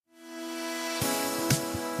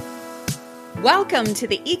Welcome to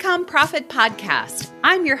the eComm Profit Podcast.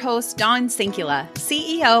 I'm your host, Dawn Sinkula,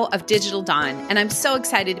 CEO of Digital Dawn, and I'm so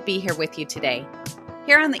excited to be here with you today.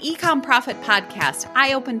 Here on the eComm Profit Podcast,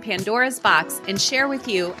 I open Pandora's box and share with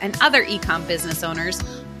you and other eComm business owners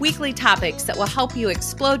weekly topics that will help you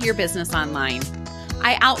explode your business online.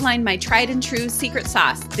 I outline my tried and true secret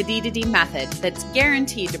sauce, the D2D method, that's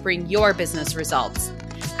guaranteed to bring your business results.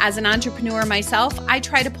 As an entrepreneur myself, I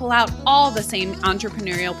try to pull out all the same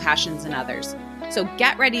entrepreneurial passions in others. So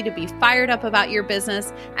get ready to be fired up about your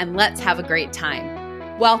business and let's have a great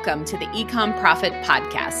time. Welcome to the eComm Profit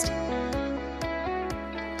Podcast.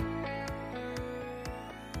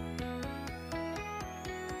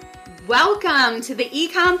 Welcome to the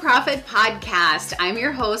eComm Profit Podcast. I'm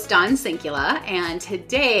your host, Dawn Sinkula, and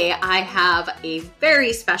today I have a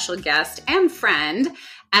very special guest and friend,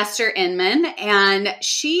 Esther Inman, and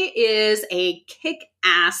she is a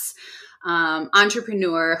kick-ass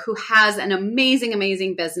entrepreneur who has an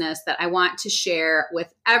amazing business that I want to share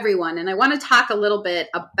with everyone. And I want to talk a little bit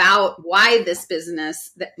about why this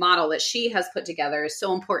business model that she has put together is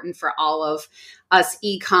so important for all of us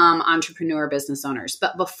eComm entrepreneur business owners.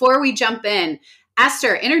 But before we jump in,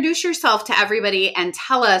 Esther, introduce yourself to everybody and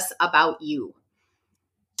tell us about you.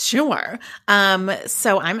 Sure.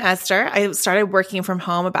 So I'm Esther. I started working from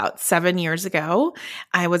home about 7 years ago.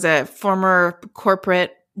 I was a former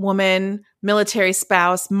corporate woman, military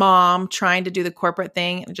spouse, mom, trying to do the corporate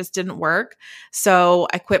thing, and it just didn't work. So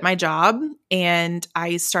I quit my job and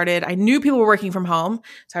I knew people were working from home.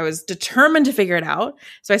 So I was determined to figure it out.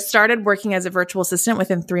 So I started working as a virtual assistant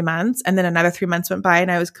within 3 months, and then another 3 months went by and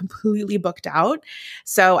I was completely booked out.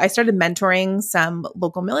 So I started mentoring some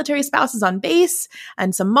local military spouses on base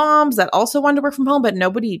and some moms that also wanted to work from home, but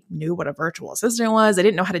nobody knew what a virtual assistant was. I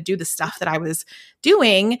didn't know how to do the stuff that I was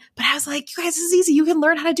doing, but I was like, you guys, this is easy. You can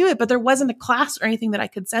learn how to do it. But there wasn't a class or anything that I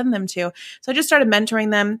could send them to. So I just started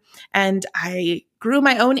mentoring them, and I grew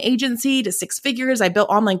my own agency to 6 figures. I built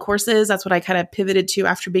online courses. That's what I kind of pivoted to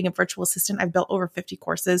after being a virtual assistant. I've built over 50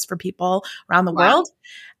 courses for people around the world.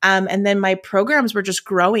 And then my programs were just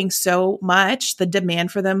growing so much. The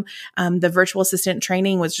demand for them, the virtual assistant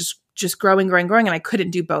training was just growing. And I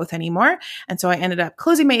couldn't do both anymore. And so I ended up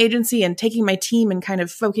closing my agency and taking my team and kind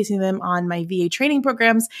of focusing them on my VA training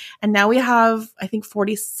programs. And now we have, I think,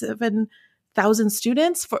 47,000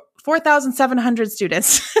 students, 4,700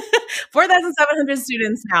 students, 4,700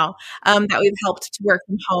 students now that we've helped to work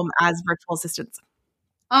from home as virtual assistants.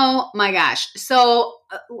 Oh my gosh. So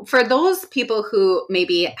for those people who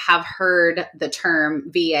maybe have heard the term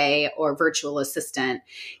VA or virtual assistant,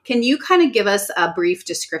 can you kind of give us a brief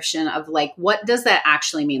description of like, what does that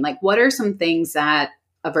actually mean? Like, what are some things that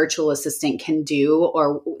a virtual assistant can do?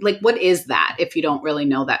 Or like, what is that if you don't really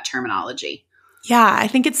know that terminology? Yeah, I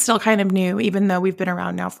think it's still kind of new, even though we've been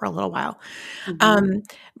around now for a little while.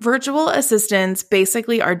 Virtual assistants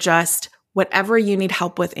basically are just whatever you need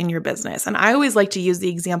help with in your business. And I always like to use the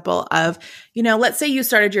example of, let's say you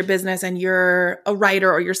started your business and you're a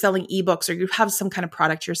writer or you're selling ebooks or you have some kind of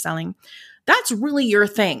product you're selling. That's really your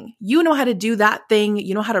thing. You know how to do that thing.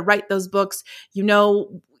 You know how to write those books.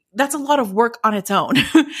 That's a lot of work on its own.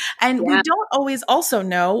 And we don't always also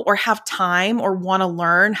know or have time or want to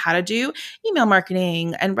learn how to do email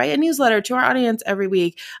marketing and write a newsletter to our audience every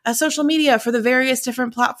week, social media for the various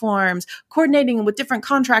different platforms, coordinating with different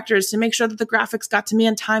contractors to make sure that the graphics got to me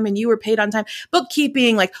on time and you were paid on time,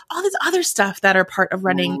 bookkeeping, like all this other stuff that are part of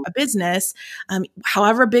running a business.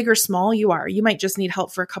 However big or small you are, you might just need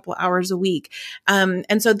help for a couple hours a week.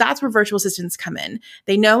 And so that's where virtual assistants come in.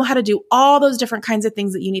 They know how to do all those different kinds of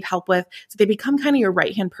things that you need help with. So they become kind of your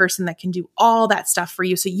right-hand person that can do all that stuff for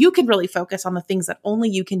you. So you can really focus on the things that only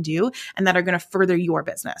you can do and that are going to further your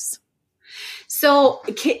business. So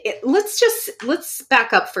let's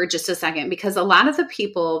back up for just a second, because a lot of the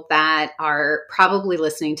people that are probably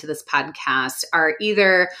listening to this podcast are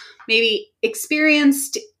either maybe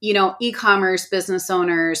experienced, e-commerce business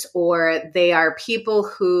owners, or they are people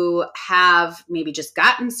who have maybe just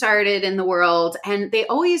gotten started in the world. And they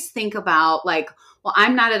always think about like, well,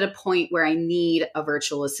 I'm not at a point where I need a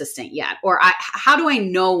virtual assistant yet. Or how do I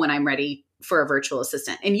know when I'm ready for a virtual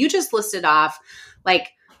assistant? And you just listed off like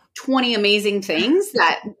 20 amazing things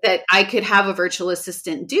that I could have a virtual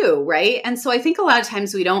assistant do, right? And so I think a lot of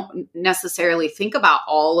times we don't necessarily think about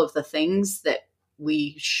all of the things that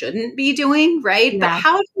we shouldn't be doing, right? Yeah. But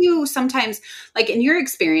how do you sometimes, like in your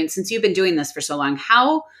experience, since you've been doing this for so long,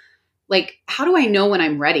 how do I know when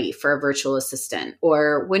I'm ready for a virtual assistant,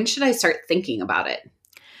 or when should I start thinking about it?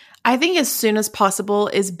 I think as soon as possible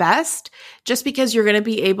is best, just because you're going to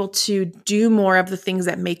be able to do more of the things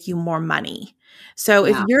that make you more money. So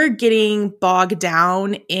if you're getting bogged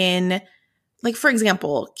down in like, for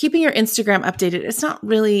example, keeping your Instagram updated, it's not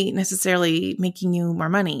really necessarily making you more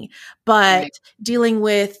money, but Right. dealing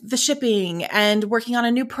with the shipping and working on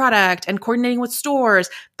a new product and coordinating with stores,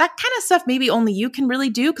 that kind of stuff maybe only you can really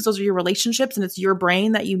do because those are your relationships and it's your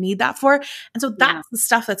brain that you need that for. And so Yeah. that's the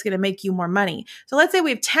stuff that's going to make you more money. So let's say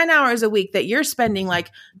we have 10 hours a week that you're spending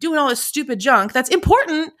like doing all this stupid junk that's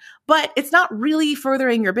important, but it's not really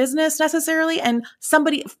furthering your business necessarily. And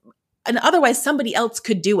otherwise somebody else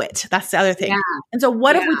could do it. That's the other thing. Yeah. And so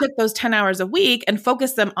what if Yeah. we took those 10 hours a week and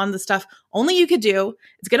focus them on the stuff only you could do?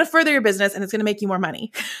 It's going to further your business and it's going to make you more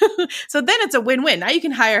money. So then it's a win-win. Now you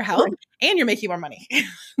can hire help and you're making more money.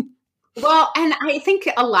 Well, and I think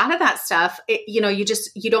a lot of that stuff, you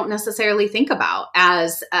don't necessarily think about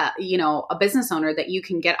as, a business owner that you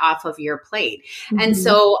can get off of your plate. And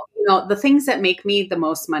so, the things that make me the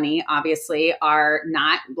most money, obviously, are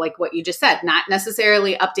not like what you just said, not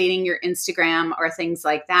necessarily updating your Instagram or things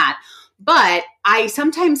like that. But I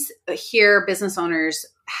sometimes hear business owners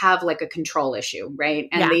have like a control issue, right?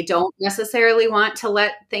 And they don't necessarily want to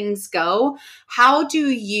let things go. How do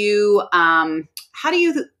you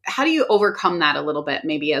overcome that a little bit,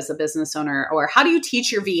 maybe as a business owner, or how do you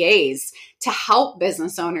teach your VAs to help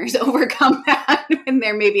business owners overcome that when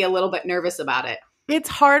they're maybe a little bit nervous about it? It's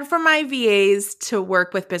hard for my VAs to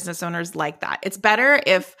work with business owners like that. It's better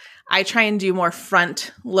if I try and do more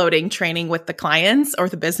front loading training with the clients or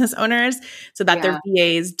the business owners so that their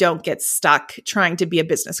VAs don't get stuck trying to be a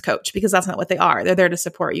business coach, because that's not what they are. They're there to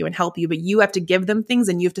support you and help you, but you have to give them things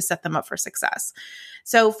and you have to set them up for success.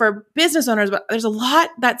 So for business owners, there's a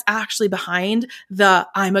lot that's actually behind the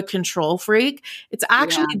I'm a control freak. It's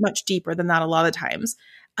actually much deeper than that a lot of times.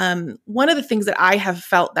 One of the things that I have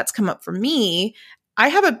felt that's come up for me, I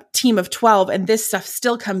have a team of 12 and this stuff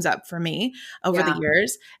still comes up for me over the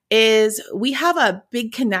years, is we have a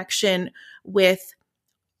big connection with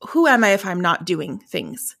who am I if I'm not doing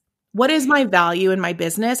things? What is my value in my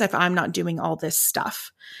business if I'm not doing all this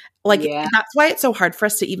stuff? That's why it's so hard for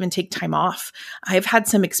us to even take time off. I've had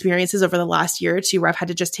some experiences over the last year or two where I've had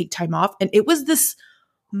to just take time off. And it was this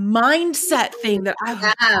mindset thing that I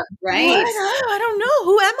have, right? I don't know.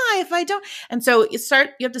 Who am I if I don't? And so you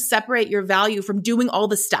have to separate your value from doing all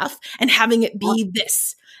the stuff and having it be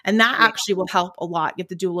this. And that actually will help a lot. You have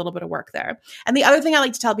to do a little bit of work there. And the other thing I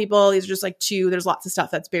like to tell people, these are just like two, there's lots of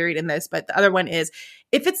stuff that's buried in this, but the other one is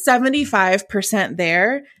if it's 75%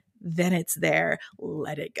 there, then it's there.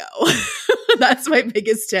 Let it go. That's my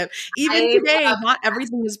biggest tip. Even today, not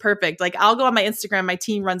everything is perfect. Like I'll go on my Instagram. My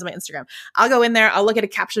team runs my Instagram. I'll go in there. I'll look at a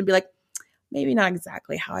caption and be like, maybe not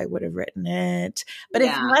exactly how I would have written it. But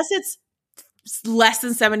unless it's less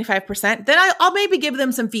than 75%, then I'll maybe give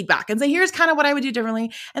them some feedback and say, here's kind of what I would do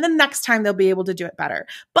differently. And then next time they'll be able to do it better.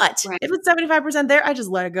 But if it's 75% there, I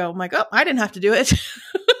just let it go. I'm like, oh, I didn't have to do it.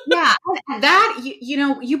 Yeah, that,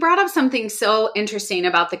 you brought up something so interesting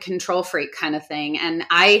about the control freak kind of thing. And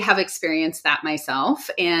I have experienced that myself,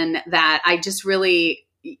 and that I just really,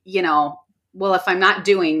 well, if I'm not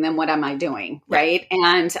doing, then what am I doing? Right.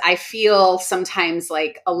 And I feel sometimes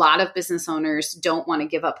like a lot of business owners don't want to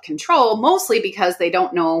give up control, mostly because they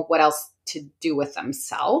don't know what else to do with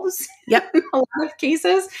themselves. Yep. In a lot of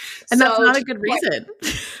cases. And that's not a good reason.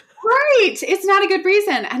 Right. It's not a good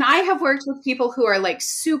reason. And I have worked with people who are like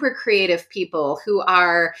super creative people who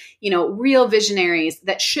are, real visionaries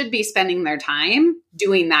that should be spending their time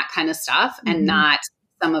doing that kind of stuff and not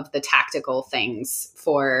some of the tactical things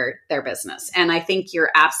for their business. And I think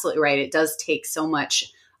you're absolutely right. It does take so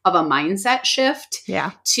much of a mindset shift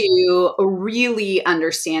to really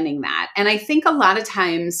understanding that. And I think a lot of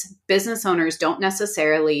times business owners don't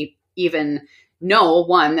necessarily even know,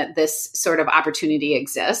 one, that this sort of opportunity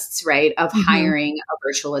exists, right, of hiring a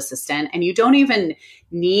virtual assistant. And you don't even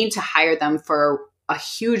need to hire them for a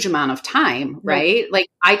huge amount of time, right? Like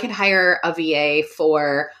I could hire a VA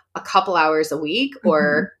for a couple hours a week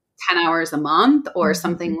or 10 hours a month or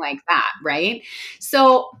something like that, right?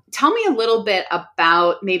 So tell me a little bit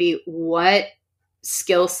about maybe what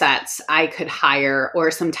skill sets I could hire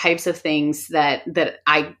or some types of things that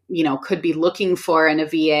I, could be looking for in a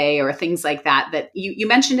VA or things like that, that you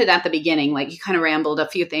mentioned it at the beginning, like you kind of rambled a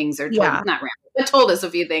few things or not rambled, but told us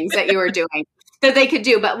a few things that you were doing that they could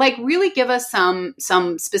do, but like really give us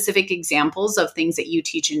some specific examples of things that you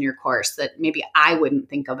teach in your course that maybe I wouldn't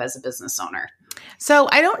think of as a business owner. So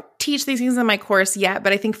I don't teach these things in my course yet,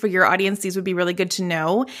 but I think for your audience, these would be really good to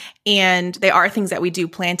know. And they are things that we do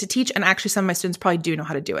plan to teach. And actually, some of my students probably do know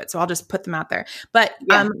how to do it. So I'll just put them out there. But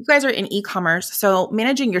you guys are in e-commerce. So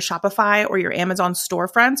managing your Shopify or your Amazon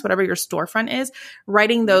storefronts, whatever your storefront is,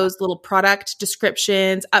 writing those little product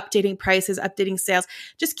descriptions, updating prices, updating sales,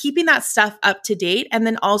 just keeping that stuff up to date. And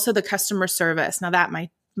then also the customer service. Now that my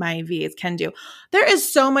VAs can do. There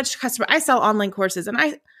is so much I sell online courses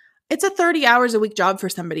and it's a 30 hours a week job for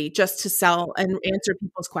somebody just to sell and answer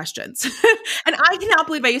people's questions. And I cannot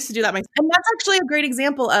believe I used to do that myself. And that's actually a great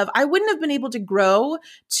example of I wouldn't have been able to grow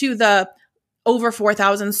to the over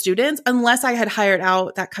 4,000 students unless I had hired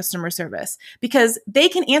out that customer service because they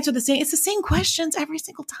can answer it's the same questions every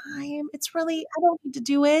single time. It's really, I don't need to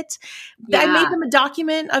do it. Yeah. I made them a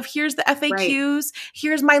document of here's the FAQs,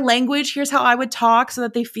 here's my language, here's how I would talk so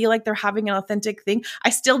that they feel like they're having an authentic thing.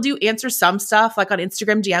 I still do answer some stuff like on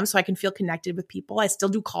Instagram DM so I can feel connected with people. I still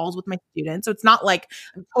do calls with my students. So it's not like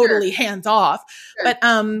I'm totally hands off, but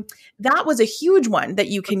that was a huge one that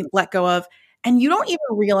you can let go of. And you don't even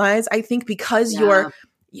realize, I think, because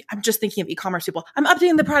I'm just thinking of e-commerce people. I'm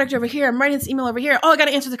updating the product over here. I'm writing this email over here. Oh, I got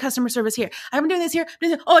to answer the customer service here. I'm doing this here.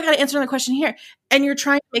 Oh, I got to answer another question here. And you're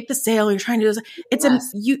trying to make the sale. You're trying to do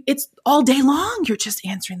this. It's all day long. You're just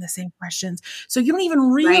answering the same questions. So you don't even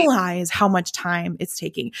realize how much time it's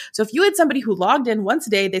taking. So if you had somebody who logged in once a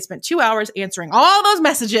day, they spent 2 hours answering all those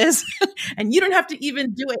messages and you don't have to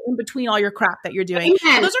even do it in between all your crap that you're doing. So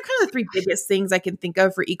those are kind of the three biggest things I can think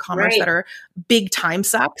of for e-commerce that are big time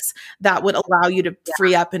sucks that would allow you to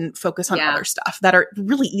free up and focus on other stuff that are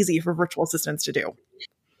really easy for virtual assistants to do.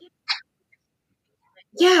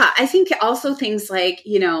 Yeah, I think also things like,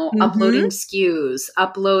 uploading SKUs,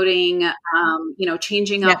 uploading,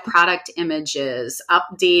 changing up product images,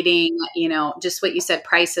 updating, just what you said,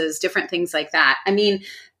 prices, different things like that. I mean,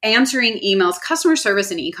 answering emails, customer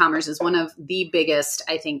service in e-commerce is one of the biggest,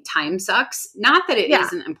 I think, time sucks. Not that it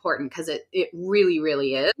isn't important because it really,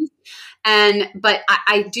 really is. But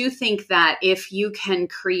I do think that if you can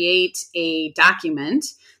create a document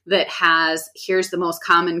that has, here's the most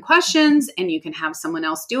common questions and you can have someone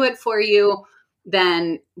else do it for you,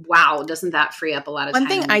 then wow, doesn't that free up a lot of time? One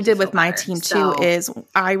thing I did with my team too is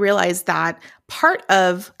I realized that part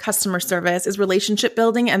of customer service is relationship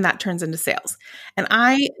building and that turns into sales. And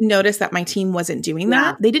I noticed that my team wasn't doing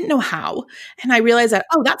that. They didn't know how. And I realized that,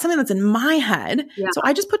 that's something that's in my head. So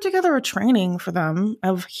I just put together a training for them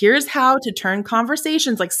of here's how to turn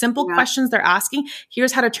conversations, like simple questions they're asking.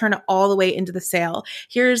 Here's how to turn it all the way into the sale.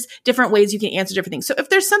 Here's different ways you can answer different things. So if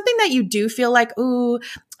there's something that you do feel like, ooh,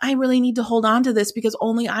 I really need to hold on to this because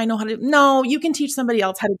only I know how to. No, you can teach somebody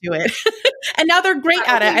else how to do it. And now they're great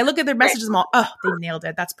at it. I look at their messages and I'm all, they nailed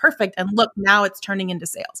it. That's perfect. And look, now it's turning into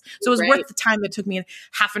sales. So it was worth the time it took me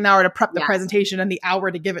half an hour to prep the presentation and the hour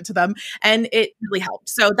to give it to them. And it really helped.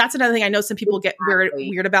 So that's another thing I know some people get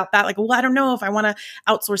weird about that. Like, well, I don't know if I want to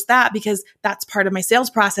outsource that because that's part of my sales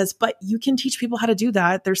process, but you can teach people how to do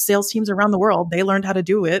that. There's sales teams around the world. They learned how to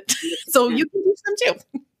do it. So you can teach them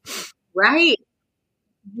too. Right.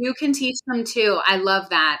 You can teach them too. I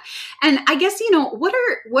love that. And I guess,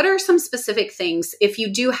 what are some specific things if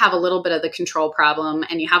you do have a little bit of the control problem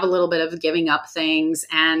and you have a little bit of giving up things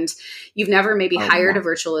and you've never maybe hired a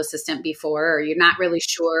virtual assistant before, or you're not really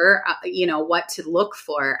sure, what to look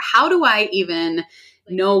for. How do I even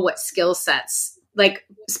know what skill sets, like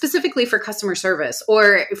specifically for customer service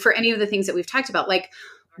or for any of the things that we've talked about, like,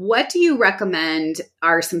 what do you recommend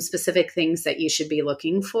are some specific things that you should be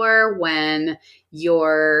looking for when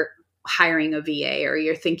you're hiring a VA or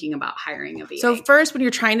you're thinking about hiring a VA? So first, when you're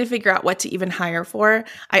trying to figure out what to even hire for,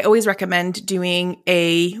 I always recommend doing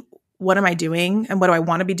what am I doing and what do I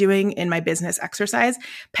want to be doing in my business exercise?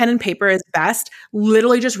 Pen and paper is best.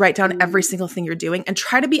 Literally just write down every single thing you're doing and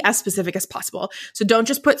try to be as specific as possible. So don't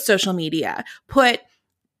just put social media, put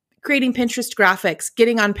creating Pinterest graphics,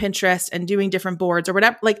 getting on Pinterest and doing different boards or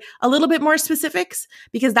whatever, like a little bit more specifics,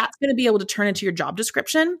 because that's going to be able to turn into your job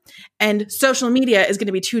description. And social media is going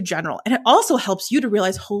to be too general. And it also helps you to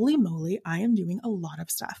realize, holy moly, I am doing a lot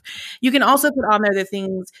of stuff. You can also put on there the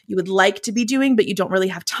things you would like to be doing, but you don't really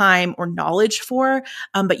have time or knowledge for,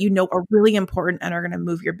 but are really important and are going to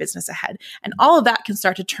move your business ahead. And all of that can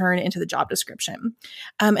start to turn into the job description.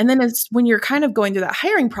 And then it's when you're kind of going through that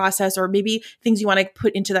hiring process, or maybe things you want to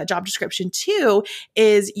put into that job description too,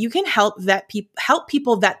 is you can help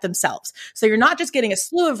people vet themselves. So you're not just getting a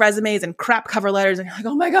slew of resumes and crap cover letters and you're like,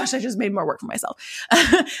 oh my gosh, I just made more work for myself.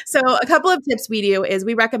 So a couple of tips we do is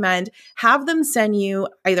we recommend have them send you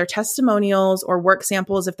either testimonials or work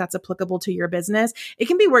samples if that's applicable to your business. It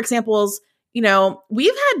can be work samples.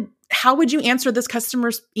 We've had, how would you answer this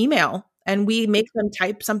customer's email? and we make them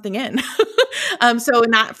type something in. So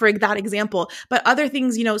not for that example, but other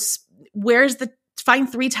things,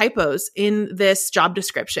 find 3 typos in this job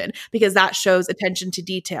description because that shows attention to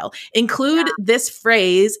detail. Include this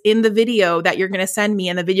phrase in the video that you're going to send me,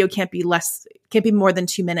 and the video can't be more than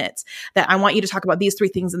 2 minutes. That I want you to talk about these 3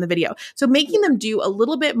 things in the video. So making them do a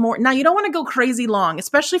little bit more. Now, you don't want to go crazy long,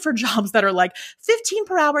 especially for jobs that are like 15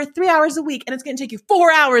 per hour, 3 hours a week, and it's going to take you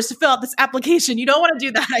 4 hours to fill out this application. You don't want to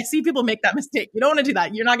do that. I see people make that mistake. You don't want to do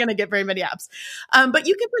that. You're not going to get very many apps. But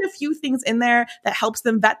you can put a few things in there that helps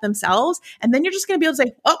them vet themselves, and then you're just going to be able to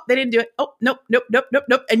say, oh, they didn't do it. Oh, nope.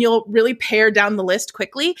 And you'll really pare down the list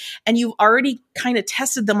quickly. And you've already kind of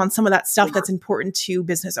tested them on some of that stuff that's important to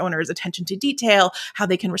business owners, attention to detail, how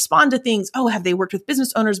they can respond to things. Oh, have they worked with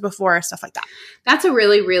business owners before? Stuff like that. That's a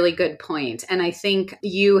really, really good point. And I think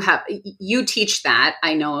you teach that,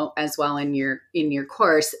 I know, as well in your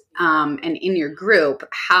course, and in your group,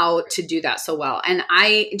 how to do that so well. And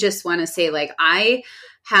I just want to say, like, I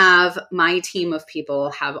have my team of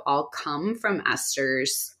people have all come from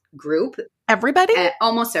Esther's group. Everybody?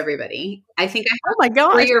 Almost everybody. I think I have oh my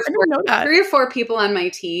gosh, 3 or 4, I didn't know that. 3 or 4 people on my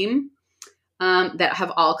team that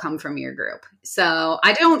have all come from your group. So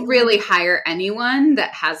I don't really hire anyone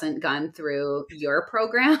that hasn't gone through your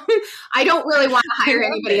program. I don't really want to hire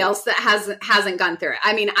anybody else that hasn't gone through it.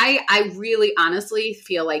 I mean, I really honestly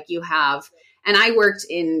feel like you have. And I worked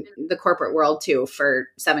in the corporate world too for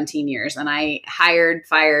 17 years, and I hired,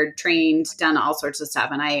 fired, trained, done all sorts of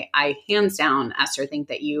stuff. And I hands down, Esther, think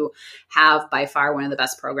that you have by far one of the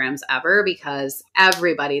best programs ever, because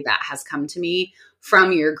everybody that has come to me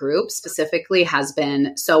from your group specifically has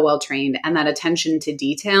been so well trained. And that attention to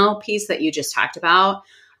detail piece that you just talked about,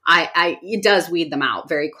 it does weed them out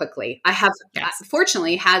very quickly. I have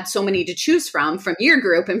fortunately had so many to choose from your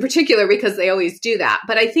group in particular, because they always do that.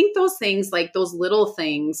 But I think those things, like those little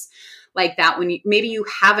things like that, when maybe you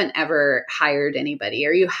haven't ever hired anybody,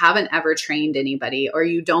 or you haven't ever trained anybody, or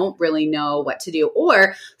you don't really know what to do,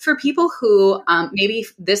 or for people who maybe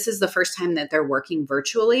this is the first time that they're working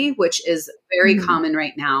virtually, which is very common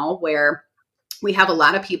right now, where we have a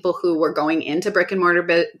lot of people who were going into brick and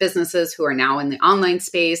mortar businesses who are now in the online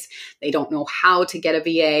space. They don't know how to get a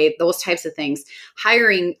VA, those types of things.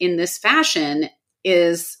 Hiring in this fashion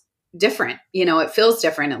is different. It feels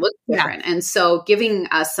different. It looks different. And so giving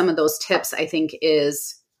us some of those tips, I think,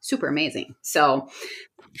 is super amazing. So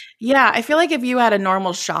yeah, I feel like if you had a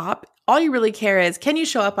normal shop, all you really care is, can you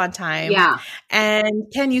show up on time? Yeah. And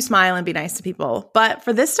can you smile and be nice to people? But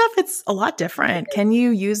for this stuff, it's a lot different. Can you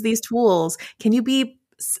use these tools? Can you be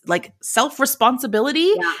like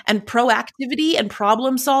self-responsibility and proactivity and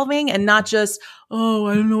problem solving, and not just, oh,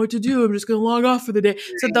 I don't know what to do, I'm just going to log off for the day.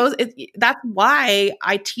 Right. So that's why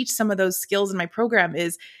I teach some of those skills in my program.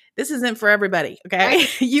 Is this isn't for everybody. Okay.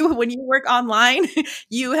 Right. When you work online,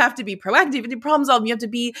 you have to be proactive and problem solving. You have to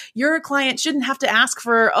be, your client shouldn't have to ask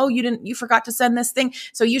for, oh, you forgot to send this thing.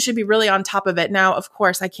 So you should be really on top of it. Now, of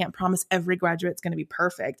course, I can't promise every graduate's going to be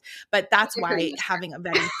perfect, but that's why having a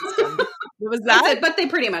vetting system. What was that? But they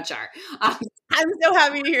pretty much are. I'm so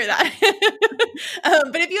happy to hear that.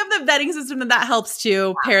 But if you have the vetting system, then that helps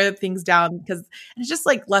to pare things down, because it's just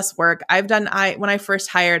like less work. When I first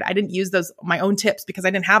hired, I didn't use my own tips because I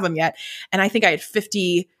didn't have them yet. And I think I had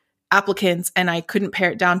 50 applicants and I couldn't pare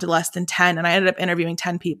it down to less than 10. And I ended up interviewing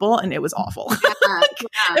 10 people and it was awful.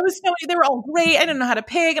 It was so, they were all great. I didn't know how to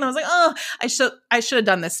pick. And I was like, oh, I should have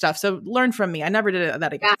done this stuff. So learn from me. I never did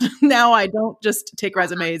that again. Now I don't just take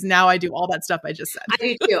resumes. Now I do all that stuff I just said. I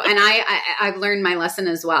do too. And I've learned my lesson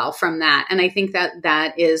as well from that. And I think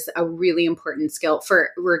that is a really important skill for,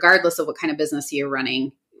 regardless of what kind of business you're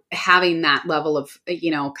running. Having that level of,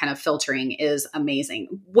 kind of filtering is amazing.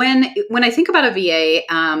 When I think about a VA,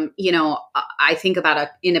 I think about an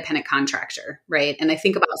independent contractor, right? And I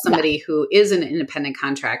think about somebody who is an independent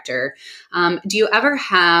contractor. Do you ever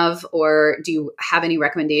have, or do you have any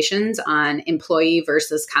recommendations on employee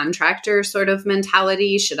versus contractor sort of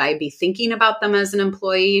mentality? Should I be thinking about them as an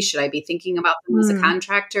employee? Should I be thinking about them as a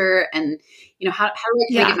contractor? And, how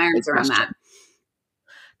do I get my arms around that?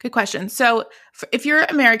 Good question. So if you're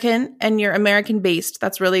American and you're American based,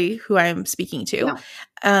 that's really who I'm speaking to.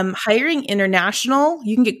 Yeah. Hiring international,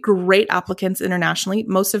 you can get great applicants internationally.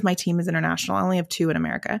 Most of my team is international. I only have 2 in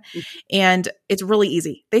America. Mm-hmm. And it's really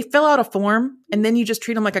easy. They fill out a form and then you just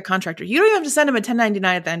treat them like a contractor. You don't even have to send them a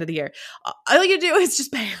 1099 at the end of the year. All you do is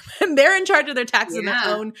just pay them. And they're in charge of their taxes in their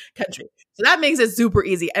own country. So that makes it super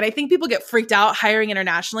easy. And I think people get freaked out hiring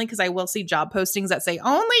internationally, because I will see job postings that say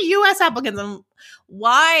only US applicants.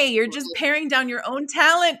 Why? You're just paring down your own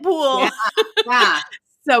talent pool. Yeah.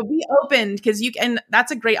 So be open because you can,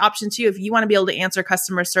 that's a great option too. If you want to be able to answer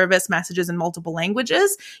customer service messages in multiple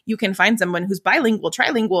languages, you can find someone who's bilingual,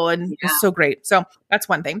 trilingual, and it's so great. So that's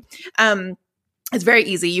one thing. It's very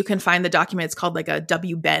easy. You can find the document. It's called like a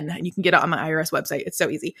WBEN, and you can get it on the IRS website. It's so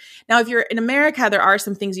easy. Now, if you're in America, there are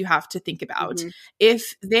some things you have to think about. Mm-hmm.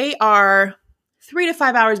 If they are 3 to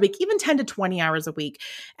 5 hours a week, even 10 to 20 hours a week,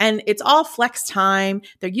 and it's all flex time,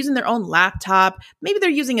 they're using their own laptop. Maybe they're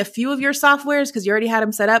using a few of your softwares because you already had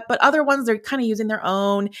them set up, but other ones, they're kind of using their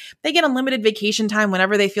own. They get unlimited vacation time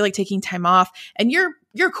whenever they feel like taking time off, and you're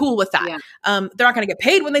cool with that. Yeah. They're not going to get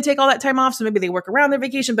paid when they take all that time off. So maybe they work around their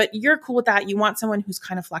vacation, but you're cool with that. You want someone who's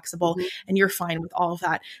kind of flexible, and you're fine with all of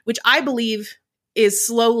that, which I believe is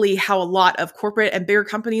slowly how a lot of corporate and bigger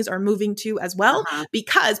companies are moving to as well,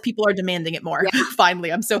 because people are demanding it more. Yeah.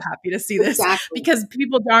 Finally, I'm so happy to see this because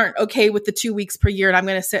people aren't okay with the 2 weeks per year and I'm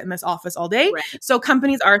going to sit in this office all day. Right. So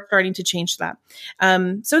companies are starting to change that.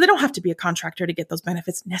 So they don't have to be a contractor to get those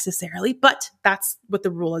benefits necessarily, but that's what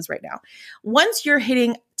the rule is right now. Once you're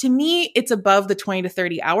hitting, to me, it's above the 20 to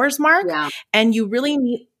 30 hours mark, and you really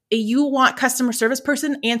need, you want customer service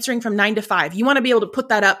person answering from 9 to 5. You want to be able to put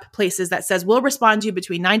that up places that says, we'll respond to you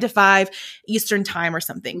between 9 to 5 Eastern time or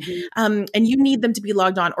something. And you need them to be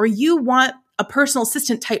logged on, or you want a personal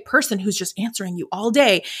assistant type person who's just answering you all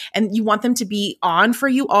day and you want them to be on for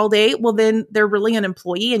you all day. Well, then they're really an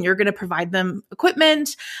employee and you're going to provide them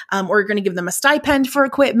equipment, or you're going to give them a stipend for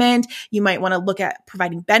equipment. You might want to look at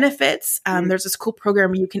providing benefits. There's this cool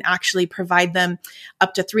program where you can actually provide them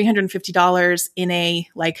up to $350 in a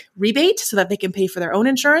like rebate so that they can pay for their own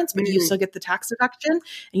insurance, but you still get the tax deduction and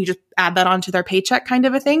you just add that onto their paycheck kind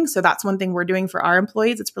of a thing. So that's one thing we're doing for our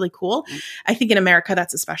employees. It's really cool. I think in America,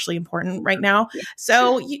 that's especially important right now.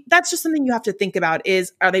 So that's just something you have to think about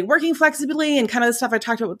is, are they working flexibly and kind of the stuff I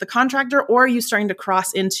talked about with the contractor, or are you starting to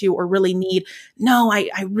cross into or really need, no, I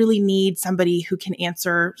really need somebody who can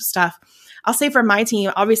answer stuff. I'll say for my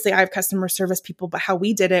team, obviously I have customer service people, but how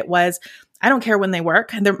we did it was I don't care when they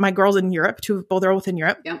work. And my girls in Europe, both are both in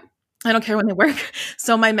Europe. Yep. I don't care when they work.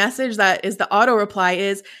 So my message that is the auto reply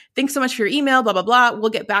is, thanks so much for your email, blah, blah, blah. We'll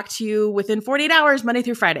get back to you within 48 hours, Monday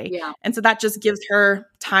through Friday. Yeah. And so that just gives her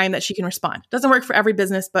time that she can respond. Doesn't work for every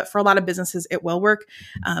business, but for a lot of businesses, it will work.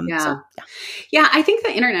 Yeah, I think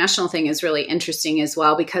the international thing is really interesting as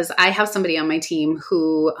well, because I have somebody on my team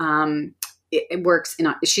who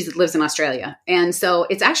she lives in Australia. And so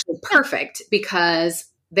it's actually perfect because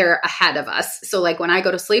they're ahead of us. So like when I go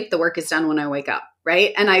to sleep, the work is done when I wake up.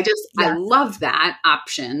 Right. And I love that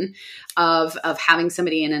option of having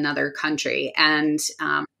somebody in another country. And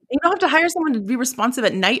you don't have to hire someone to be responsive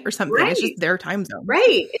at night or something. Right. It's just their time zone.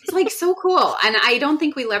 Right. It's like so cool. And I don't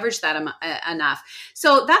think we leverage that enough.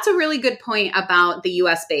 So that's a really good point about the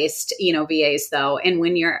US based, VAs though. And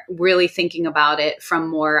when you're really thinking about it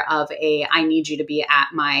from more of I need you to be at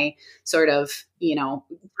my sort of,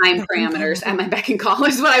 time parameters at my beck and call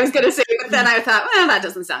is what I was going to say. But then I thought, well, that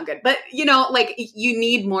doesn't sound good. But, like you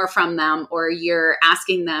need more from them, or you're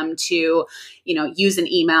asking them to, use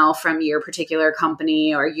an email from your particular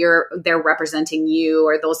company, or they're representing you,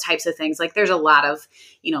 or those types of things. Like there's a lot of,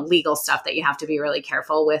 legal stuff that you have to be really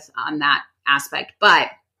careful with on that aspect. But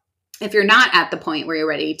if you're not at the point where you're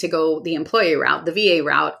ready to go the employee route, the VA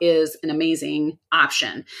route is an amazing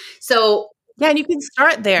option. So yeah, and you can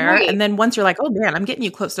start there. Right. And then once you're like, oh man, I'm getting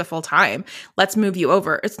you close to full time, let's move you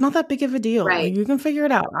over. It's not that big of a deal. Right. You can figure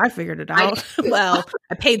it out. I figured it out. Well,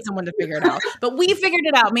 I paid someone to figure it out, but we figured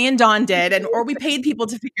it out. Me and Dawn did, or we paid people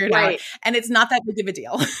to figure it out. And it's not that big of a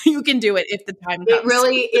deal. You can do it if the time comes.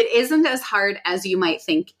 It isn't as hard as you might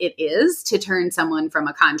think it is to turn someone from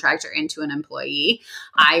a contractor into an employee.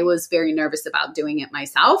 I was very nervous about doing it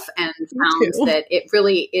myself and found that it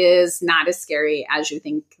really is not as scary as you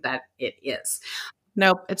think that it is.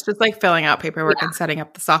 Nope. It's just like filling out paperwork and setting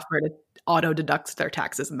up the software to auto deduct their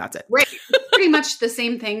taxes, and that's it. Right. Pretty much the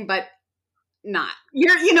same thing, but not. You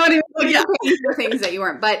know what I mean? You're paying for things that you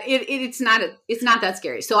weren't. But it's not that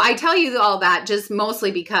scary. So I tell you all that just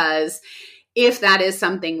mostly because if that is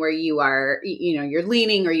something where you are, you're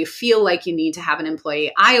leaning or you feel like you need to have an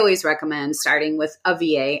employee, I always recommend starting with a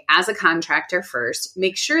VA as a contractor first.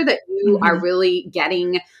 Make sure that you are really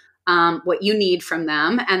getting what you need from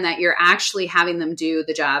them, and that you're actually having them do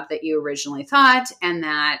the job that you originally thought, and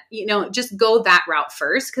that, just go that route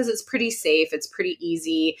first, because it's pretty safe. It's pretty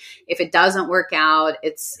easy. If it doesn't work out,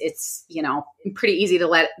 it's pretty easy to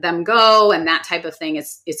let them go, and that type of thing.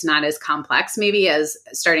 It's not as complex maybe as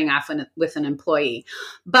starting off with an employee.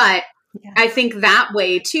 But I think that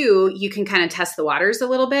way too, you can kind of test the waters a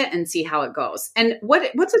little bit and see how it goes. And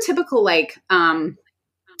what's a typical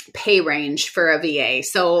pay range for a VA?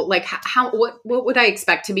 So like what would I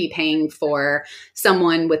expect to be paying for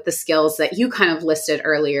someone with the skills that you kind of listed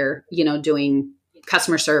earlier, doing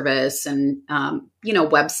customer service and,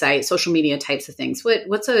 website, social media types of things?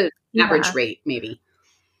 What's a average rate maybe?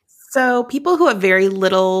 So people who have very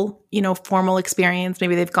little, formal experience,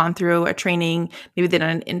 maybe they've gone through a training, maybe they've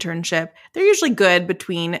done an internship, they're usually good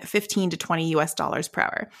between 15 to 20 US dollars per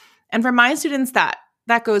hour. And for my students, that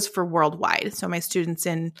goes for worldwide. So my students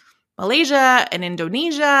in Malaysia and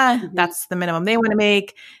Indonesia, that's the minimum they want to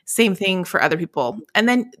make. Same thing for other people. And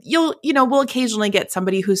then we'll occasionally get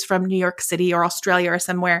somebody who's from New York City or Australia or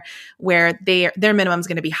somewhere where their minimum is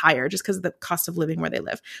going to be higher just because of the cost of living where they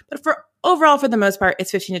live. But overall, for the most part,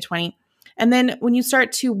 it's 15 to 20. And then when you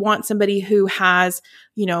start to want somebody who has,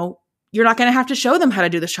 you're not going to have to show them how to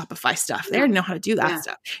do the Shopify stuff. They already know how to do that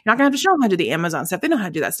stuff. You're not going to have to show them how to do the Amazon stuff. They know how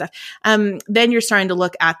to do that stuff. Then you're starting to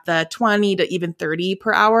look at the 20 to even 30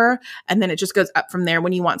 per hour. And then it just goes up from there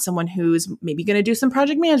when you want someone who's maybe going to do some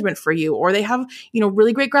project management for you, or they have,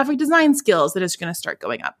 really great graphic design skills. That is going to start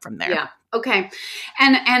going up from there. Yeah. Okay.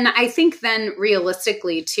 And I think then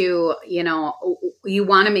realistically too, you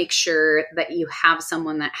want to make sure that you have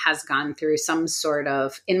someone that has gone through some sort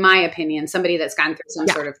of, in my opinion, somebody that's gone through some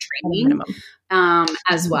sort of training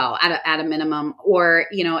as well at a minimum. Or,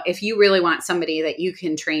 if you really want somebody that you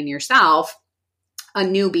can train yourself, a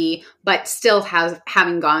newbie, but still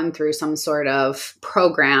having gone through some sort of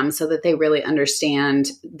program so that they really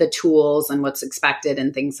understand the tools and what's expected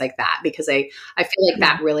and things like that. Because I feel like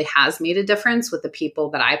that really has made a difference with the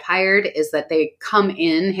people that I've hired, is that they come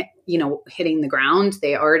in, hitting the ground.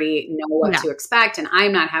 They already know what to expect. And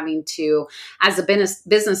I'm not having to, as a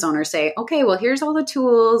business owner, say, okay, well, here's all the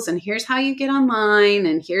tools and here's how you get online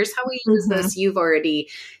and here's how we use this. You've already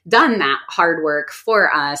done that hard work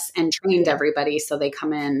for us and trained everybody so they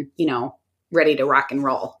come in, ready to rock and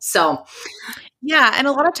roll. So yeah. And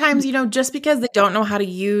a lot of times, just because they don't know how to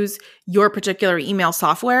use your particular email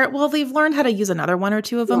software, well, they've learned how to use another one or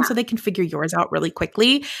two of them so they can figure yours out really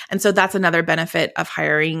quickly. And so that's another benefit of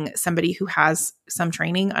hiring somebody who has some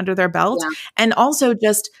training under their belt. Yeah. And also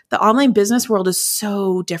just the online business world is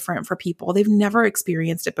so different for people. They've never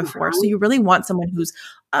experienced it before. So you really want someone who's,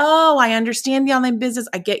 oh, I understand the online business.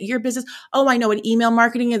 I get your business. Oh, I know what email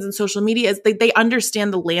marketing is and social media is. They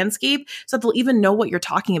understand the landscape so that they'll even know what you're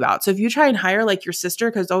talking about. So if you try and hire like your sister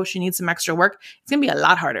because, she needs some extra work, it's going to be a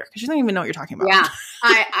lot harder because she doesn't even know what you're talking about. Yeah,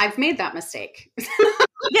 I've made that mistake.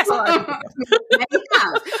 Yes,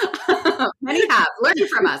 many have learned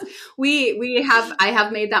from us. I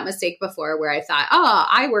have made that mistake before where I thought,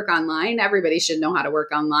 I work online. Everybody should know how to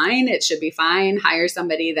work online. It should be fine. Hire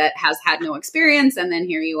somebody that has had no experience. And then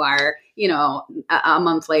here you are, a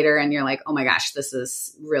month later and you're like, oh my gosh, this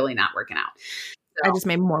is really not working out. So I just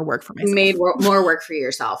made more work for myself. More work for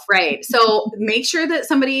yourself. Right. So make sure that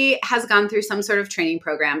somebody has gone through some sort of training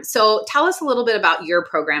program. So tell us a little bit about your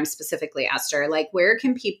program specifically, Esther. Like, where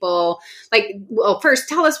can people, first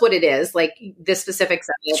tell us what it is, like the specifics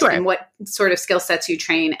of it and what sort of skill sets you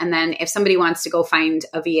train. And then if somebody wants to go find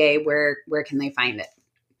a VA, where can they find it?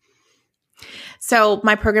 So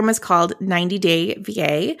my program is called 90 Day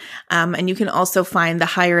VA. And you can also find the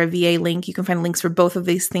Hire a VA link. You can find links for both of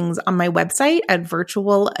these things on my website at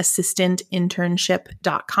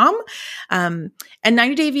virtualassistantinternship.com. And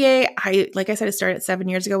 90 Day VA, like I said, it started 7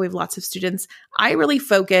 years ago. We have lots of students. I really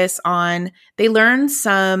focus on, they learn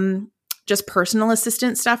some just personal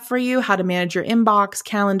assistant stuff for you, how to manage your inbox,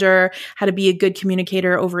 calendar, how to be a good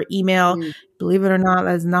communicator over email. Believe it or not,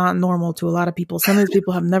 that's not normal to a lot of people. Some of these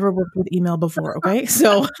people have never worked with email before, okay?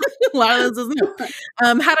 So a lot of this is new.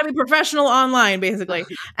 How to be professional online, basically.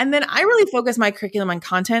 And then I really focus my curriculum on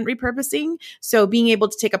content repurposing. So being able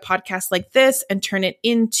to take a podcast like this and turn it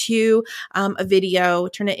into a video,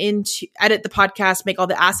 edit the podcast, make all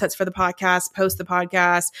the assets for the podcast, post the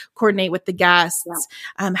podcast, coordinate with the guests,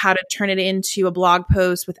 how to turn it into a blog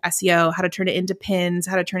post with SEO, how to turn it into pins,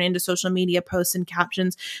 how to turn it into social media posts and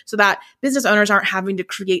captions so that business owners aren't having to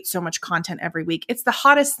create so much content every week. It's the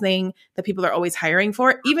hottest thing that people are always hiring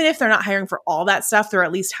for. Even if they're not hiring for all that stuff, they're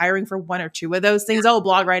at least hiring for one or two of those things. Oh,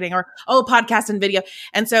 blog writing or podcast and video.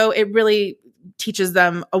 And so it really teaches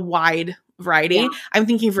them a wide variety. Yeah. I'm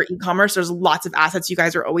thinking for e-commerce, there's lots of assets you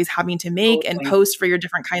guys are always having to make and post for your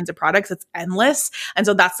different kinds of products. It's endless. And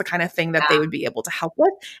so that's the kind of thing that they would be able to help with.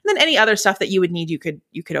 And then any other stuff that you would need, you could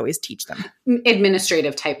always teach them.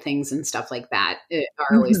 Administrative type things and stuff like that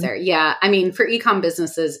are always there. Yeah. I mean, for e-com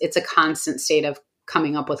businesses, it's a constant state of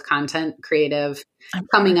coming up with content, creative,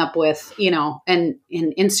 coming up with, and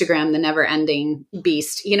in Instagram, the never ending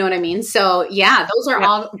beast, you know what I mean? So yeah, those are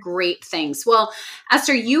all great things. Well,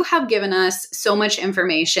 Esther, you have given us so much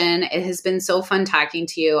information. It has been so fun talking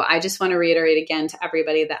to you. I just want to reiterate again to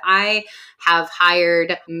everybody that I have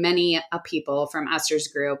hired many people from Esther's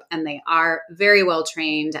group, and they are very well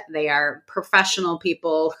trained. They are professional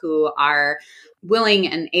people who are willing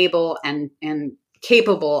and able and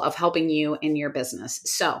capable of helping you in your business.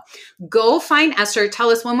 So go find Esther.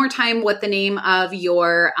 Tell us one more time what the name of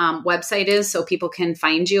your website is so people can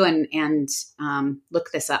find you and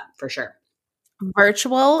look this up for sure.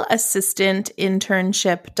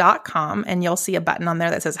 virtualassistantinternship.com, and you'll see a button on there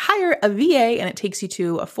that says hire a VA, and it takes you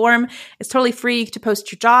to a form. It's totally free to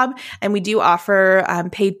post your job, and we do offer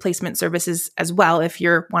paid placement services as well. If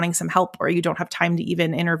you're wanting some help or you don't have time to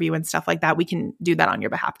even interview and stuff like that, we can do that on your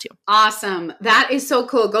behalf too. Awesome. That is so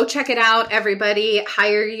cool. Go check it out, everybody.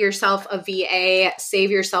 Hire yourself a VA, save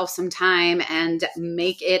yourself some time, and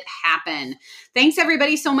make it happen. Thanks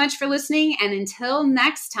everybody so much for listening, and until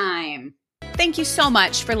next time. Thank you so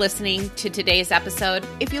much for listening to today's episode.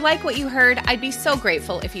 If you like what you heard, I'd be so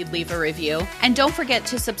grateful if you'd leave a review. And don't forget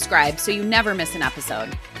to subscribe so you never miss an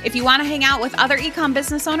episode. If you want to hang out with other eComm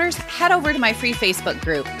business owners, head over to my free Facebook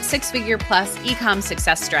group, 6 Figure Plus eComm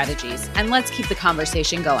Success Strategies, and let's keep the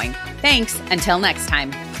conversation going. Thanks. Until next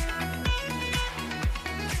time.